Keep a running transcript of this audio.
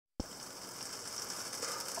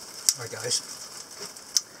Hi guys,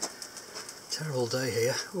 terrible day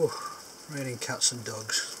here. Oh, raining cats and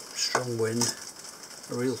dogs, strong wind,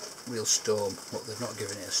 a real storm. Well, they've not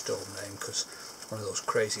given it a storm name because it's one of those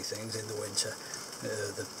crazy things in the winter.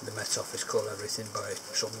 The Met Office call everything by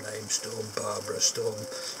some name, Storm Barbara, Storm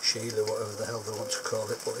Sheila, whatever the hell they want to call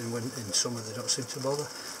it, but in summer they don't seem to bother.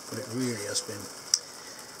 But it really has been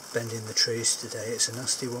bending the trees today. It's a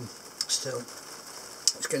nasty one still.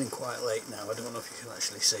 It's getting quite late now. I don't know if you can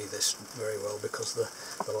actually see this very well because the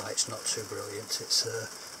light's not too brilliant. It's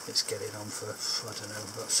getting on for, I don't know,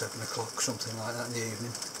 about 7 o'clock, something like that in the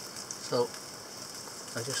evening. So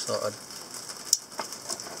I just thought I'd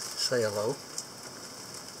say hello,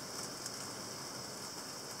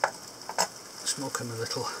 smoking a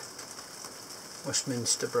little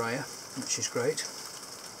Westminster briar, which is great.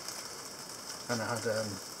 And I had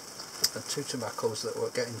 2 tobaccos that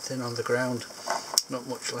were getting thin on the ground. Not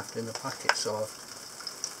much left in the packet, so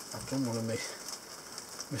I've done one of my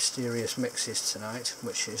mysterious mixes tonight,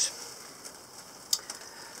 which is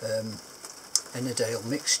Ennerdale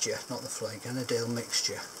mixture, not the flake, Ennerdale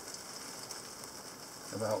mixture,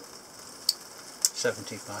 about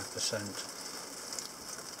 75%,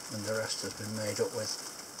 and the rest has been made up with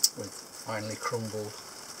finely crumbled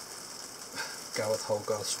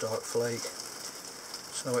Hogarth's Dark Flake.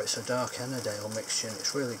 So it's a dark Ennerdale mixture, and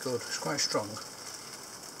it's really good. It's quite strong.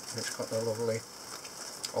 It's got the lovely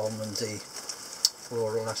almondy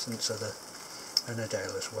floral essence of the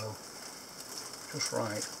Ennerdale as well. Just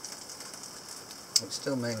right. It's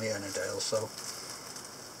still mainly Ennerdale, so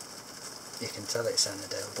you can tell it's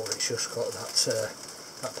Ennerdale, but it's just got that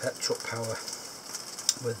pepped up power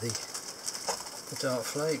with the Dark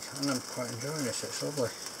Flake, and I'm quite enjoying it. It's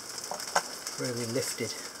lovely. Really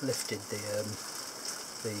lifted the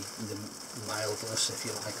mildness, if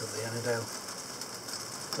you like, of the Ennerdale.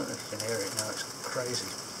 I don't know if you can hear it now, it's crazy.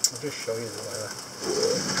 I'll just show you the weather.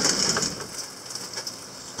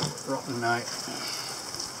 Rotten night.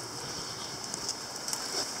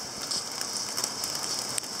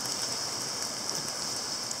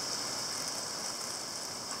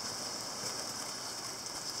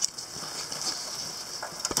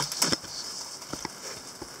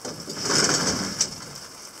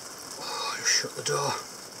 Oh, just shut the door.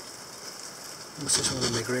 This is one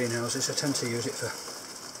of my greenhouses. I tend to use it for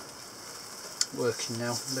working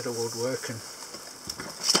now, a bit of woodwork and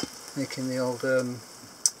making the old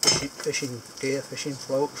fishing gear, fishing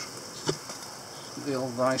floats, the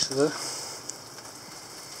old vice there.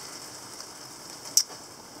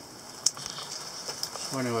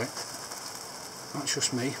 So anyway, that's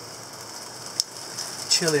just me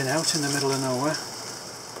chilling out in the middle of nowhere.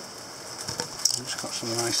 I've just got some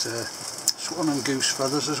nice swan and goose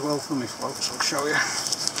feathers as well for my floats, I'll show you.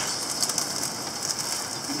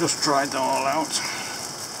 Just dried them all out.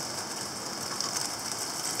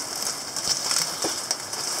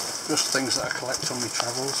 Just things that I collect on my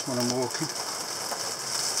travels when I'm walking.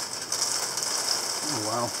 Oh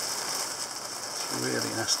wow, it's a really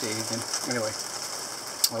nasty evening. Anyway,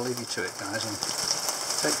 I'll leave you to it guys, and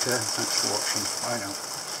take care. Thanks for watching. Bye now.